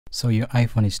So your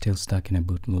iPhone is still stuck in a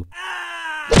boot loop.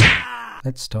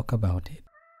 Let's talk about it.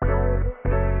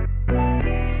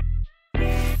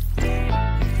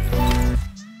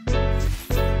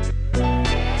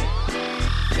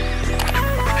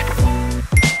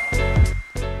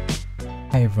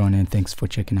 Hi everyone, and thanks for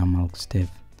checking out Malcsdev.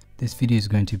 This video is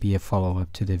going to be a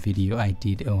follow-up to the video I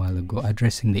did a while ago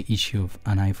addressing the issue of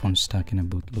an iPhone stuck in a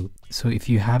boot loop. So if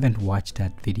you haven't watched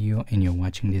that video and you're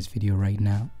watching this video right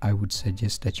now, I would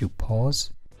suggest that you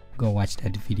pause, go watch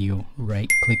that video,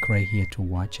 click right here to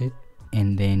watch it,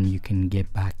 and then you can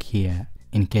get back here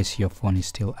in case your phone is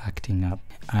still acting up.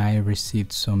 I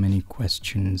received so many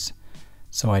questions,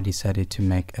 so I decided to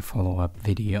make a follow-up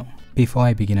video. Before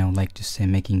I begin, I would like to say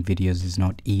making videos is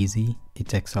not easy. It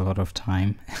takes a lot of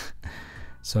time.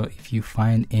 So if you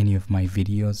find any of my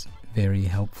videos very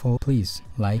helpful, please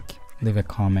like, leave a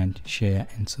comment, share,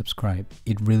 and subscribe.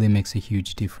 It really makes a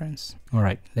huge difference.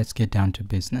 Alright, let's get down to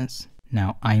business.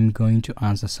 Now, I'm going to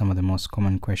answer some of the most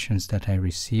common questions that I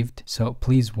received, so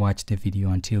please watch the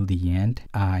video until the end.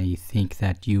 I think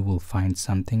that you will find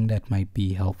something that might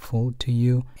be helpful to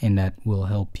you and that will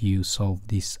help you solve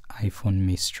this iPhone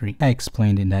mystery. I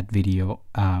explained in that video,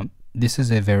 this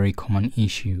is a very common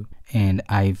issue and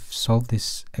I've solved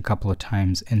this a couple of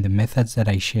times, and the methods that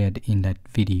I shared in that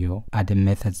video are the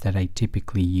methods that I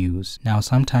typically use. Now,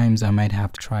 sometimes I might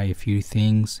have to try a few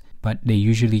things, but they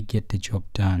usually get the job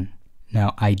done.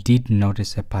 Now, I did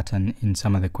notice a pattern in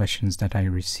some of the questions that I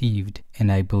received,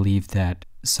 and I believe that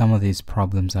some of these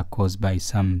problems are caused by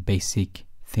some basic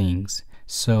things.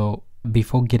 So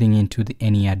before getting into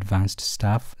any advanced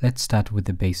stuff, let's start with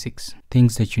the basics.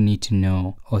 Things that you need to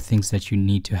know, or things that you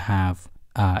need to have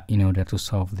in order to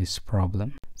solve this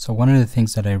problem. So one of the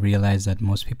things that I realized that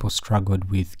most people struggled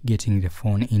with getting the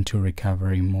phone into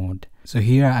recovery mode. So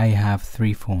here I have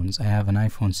three phones. I have an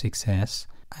iPhone 6s,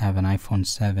 I have an iPhone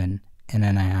 7, and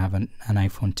then I have an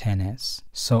iPhone XS.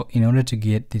 So in order to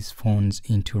get these phones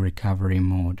into recovery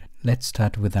mode, let's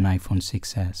start with an iPhone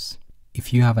 6s.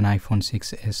 If you have an iPhone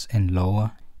 6s and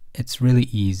lower, it's really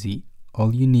easy.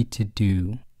 All you need to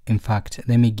do, in fact,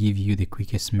 let me give you the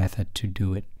quickest method to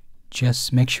do it.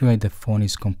 Just make sure the phone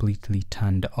is completely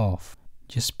turned off.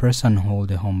 Just press and hold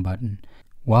the home button.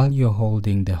 While you're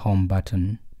holding the home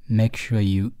button, make sure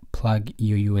you plug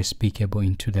your USB cable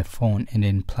into the phone and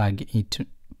then plug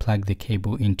the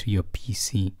cable into your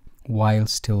PC while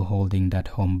still holding that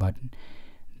home button.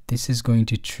 This is going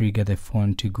to trigger the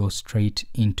phone to go straight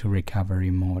into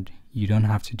recovery mode. You don't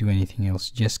have to do anything else.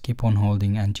 Just keep on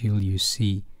holding until you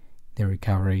see the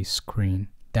recovery screen.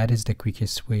 That is the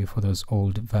quickest way for those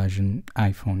old version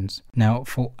iPhones. Now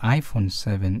for iPhone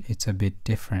 7, it's a bit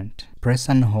different. Press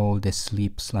and hold the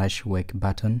sleep/wake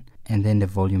button and then the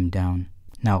volume down.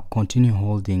 Now continue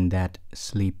holding that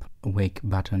sleep/wake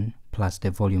button plus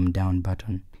the volume down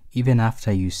button. Even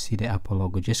after you see the Apple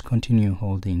logo, just continue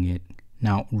holding it.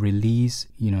 Now release,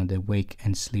 the wake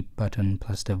and sleep button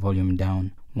plus the volume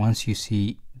down once you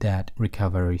see that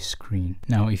recovery screen.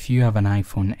 Now if you have an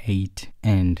iPhone 8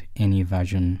 and any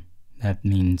version, that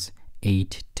means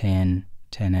 8, 10,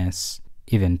 10s,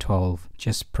 even 12,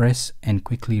 just press and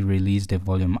quickly release the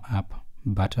volume up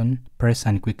button, press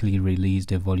and quickly release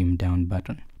the volume down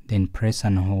button. Then press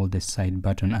and hold the side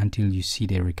button until you see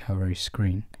the recovery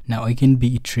screen. Now it can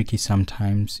be tricky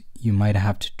sometimes. You might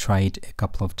have to try it a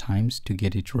couple of times to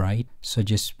get it right. So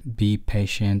just be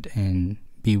patient and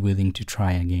be willing to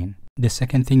try again. The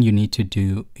second thing you need to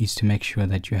do is to make sure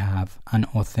that you have an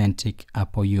authentic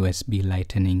Apple USB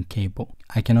lightening cable.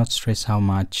 I cannot stress how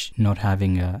much not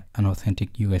having an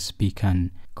authentic USB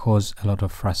can cause a lot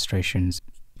of frustrations.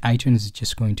 iTunes is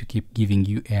just going to keep giving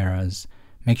you errors.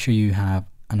 Make sure you have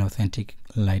an authentic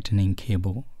lightning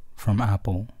cable from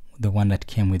Apple, the one that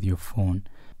came with your phone.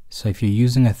 So if you're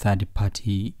using a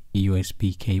third-party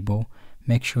USB cable,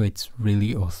 make sure it's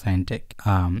really authentic.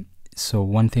 So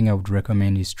one thing I would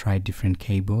recommend is try different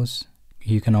cables.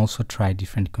 You can also try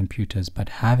different computers, but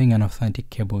having an authentic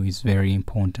cable is very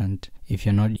important. If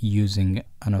you're not using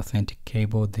an authentic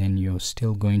cable, then you're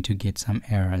still going to get some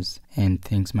errors and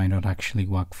things might not actually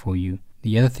work for you.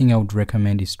 The other thing I would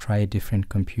recommend is try a different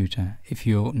computer. If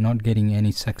you're not getting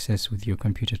any success with your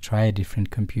computer, try a different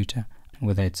computer.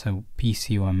 Whether it's a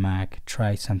PC or a Mac,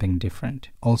 try something different.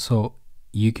 Also,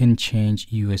 you can change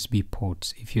USB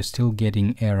ports. If you're still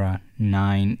getting error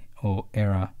 9 or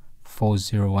error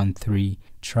 4013,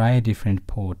 try a different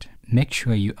port. Make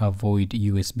sure you avoid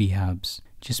USB hubs.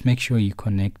 Just make sure you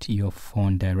connect your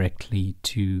phone directly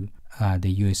to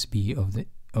the USB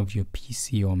of your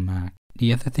PC or Mac.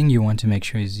 The other thing you want to make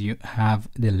sure is you have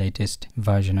the latest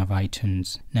version of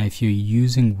iTunes. Now if you're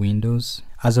using Windows,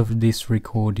 as of this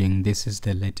recording, this is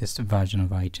the latest version of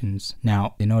iTunes.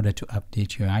 Now in order to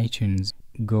update your iTunes,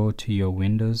 go to your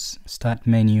Windows start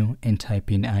menu and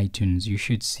type in iTunes. You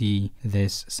should see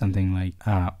this something like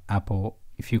Apple.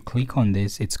 If you click on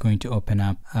this, it's going to open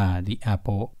up the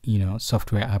Apple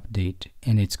software update,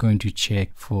 and it's going to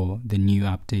check for the new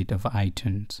update of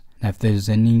iTunes. Now if there's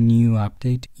any new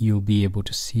update, you'll be able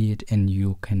to see it and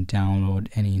you can download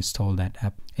and install that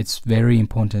app. It's very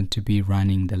important to be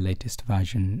running the latest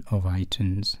version of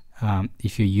iTunes.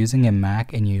 If you're using a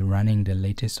Mac and you're running the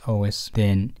latest OS,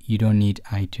 then you don't need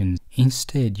iTunes.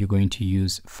 Instead, you're going to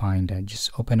use Finder.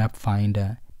 Just open up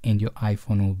Finder and your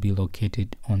iPhone will be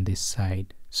located on this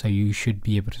side. So you should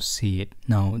be able to see it.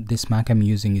 Now, this Mac I'm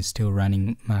using is still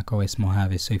running macOS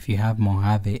Mojave. So if you have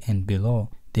Mojave and below,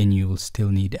 then you will still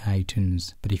need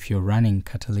iTunes. But if you're running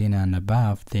Catalina and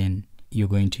above, then you're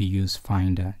going to use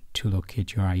Finder to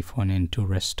locate your iPhone and to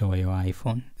restore your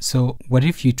iPhone. So what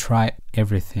if you try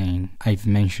everything I've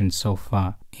mentioned so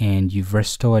far and you've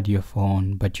restored your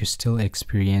phone, but you're still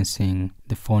experiencing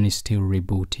the phone is still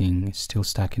rebooting, still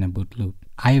stuck in a boot loop?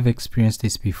 I have experienced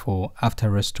this before. After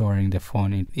restoring the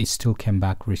phone, it still came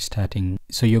back restarting.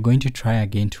 So you're going to try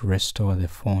again to restore the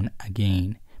phone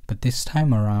again. But this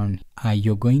time around,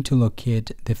 you're going to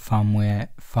locate the firmware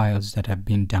files that have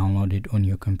been downloaded on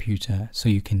your computer, so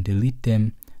you can delete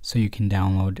them, so you can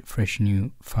download fresh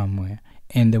new firmware.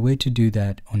 And the way to do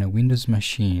that on a Windows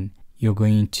machine, you're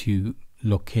going to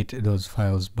locate those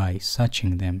files by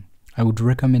searching them. I would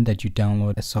recommend that you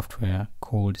download a software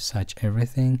called Search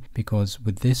Everything, because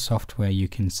with this software you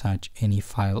can search any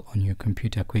file on your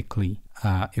computer quickly.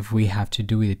 If we have to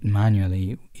do it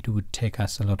manually, it would take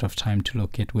us a lot of time to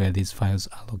locate where these files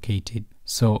are located.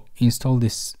 So install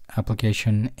this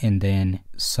application and then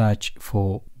search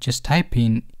for, just type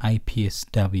in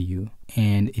IPSW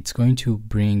and it's going to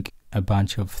bring a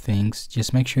bunch of things.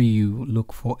 Just make sure you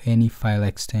look for any file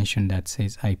extension that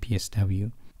says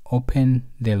IPSW. Open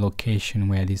the location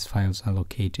where these files are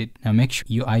located. Now make sure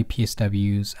your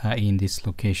IPSWs are in this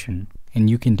location, and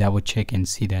you can double check and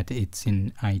see that it's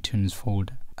in iTunes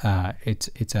folder.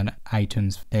 It's an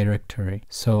iTunes directory.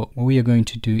 So what we are going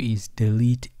to do is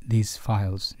delete these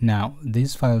files. Now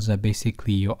these files are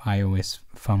basically your iOS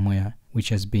firmware which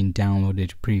has been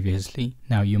downloaded previously.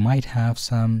 Now you might have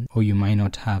some or you might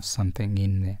not have something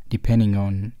in there, depending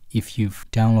on if you've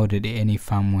downloaded any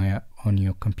firmware on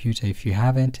your computer. If you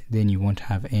haven't, then you won't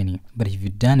have any. But if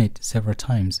you've done it several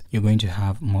times, you're going to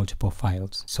have multiple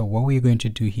files. So what we're going to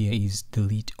do here is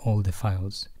delete all the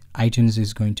files. iTunes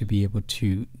is going to be able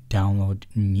to download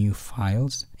new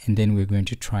files, and then we're going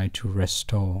to try to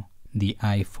restore the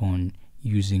iPhone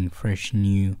using fresh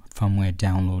new firmware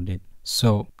downloaded.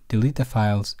 So delete the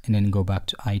files and then go back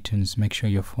to iTunes. Make sure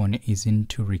your phone is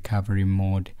into recovery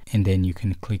mode, and then you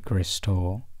can click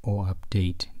restore or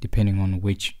update depending on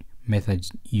which method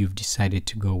you've decided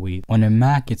to go with. On a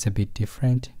Mac, it's a bit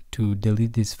different. To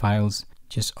delete these files,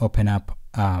 just open up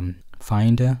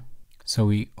Finder. So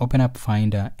we open up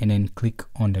Finder and then click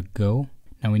on the Go.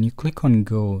 Now when you click on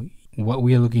Go, what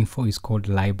we are looking for is called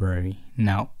Library.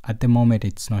 Now at the moment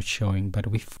it's not showing, but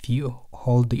if you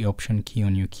hold the Option key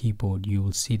on your keyboard, you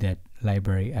will see that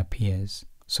Library appears.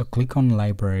 So click on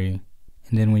Library,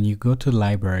 and then when you go to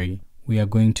Library, we are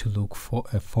going to look for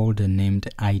a folder named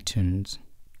iTunes.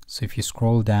 So if you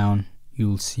scroll down, you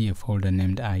will see a folder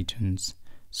named iTunes.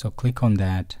 So click on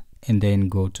that and then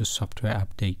go to software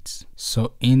updates.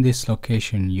 So in this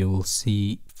location, you will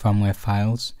see firmware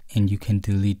files and you can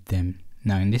delete them.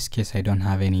 Now in this case, I don't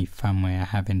have any firmware. I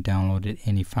haven't downloaded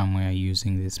any firmware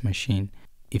using this machine.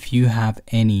 If you have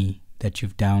any that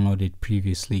you've downloaded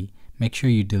previously, make sure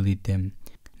you delete them.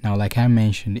 Now, like I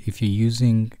mentioned, if you're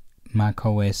using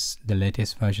macOS, the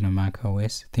latest version of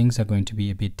macOS, things are going to be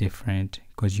a bit different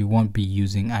because you won't be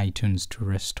using iTunes to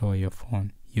restore your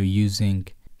phone. You're using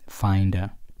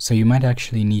Finder. So you might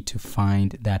actually need to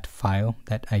find that file,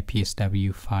 that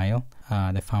IPSW file,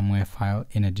 the firmware file,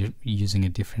 using a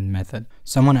different method.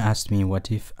 Someone asked me,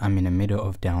 what if I'm in the middle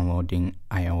of downloading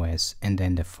iOS and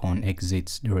then the phone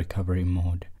exits the recovery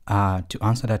mode? To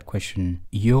answer that question,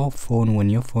 when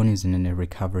your phone is in a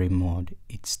recovery mode,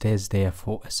 it stays there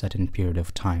for a certain period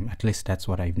of time. At least that's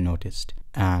what I've noticed.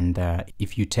 And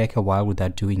if you take a while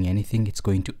without doing anything, it's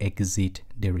going to exit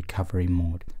the recovery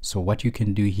mode. So what you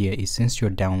can do here is, since you're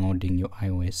downloading your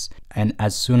iOS, and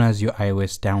as soon as your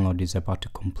iOS download is about to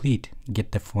complete,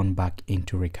 get the phone back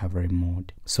into recovery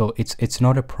mode. So it's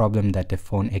not a problem that the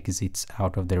phone exits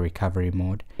out of the recovery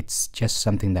mode. It's just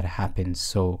something that happens.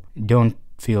 So don't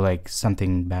feel like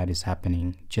something bad is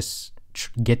happening. Just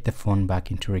get the phone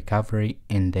back into recovery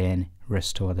and then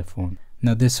restore the phone.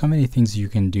 Now there's so many things you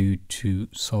can do to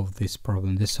solve this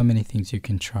problem. There's so many things you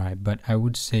can try, but I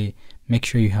would say make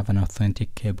sure you have an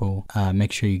authentic cable,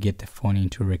 make sure you get the phone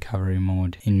into recovery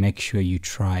mode, and make sure you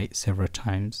try several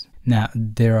times. Now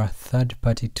there are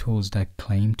third-party tools that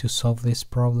claim to solve this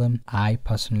problem. I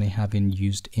personally haven't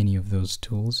used any of those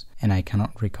tools and I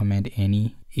cannot recommend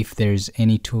any. If there's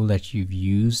any tool that you've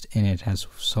used and it has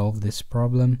solved this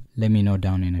problem, let me know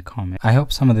down in a comment. I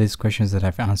hope some of these questions that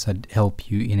I've answered help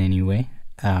you in any way.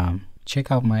 Check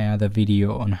out my other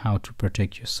video on how to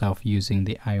protect yourself using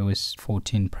the iOS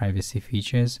 14 privacy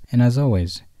features. And as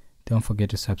always, don't forget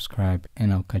to subscribe,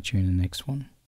 and I'll catch you in the next one.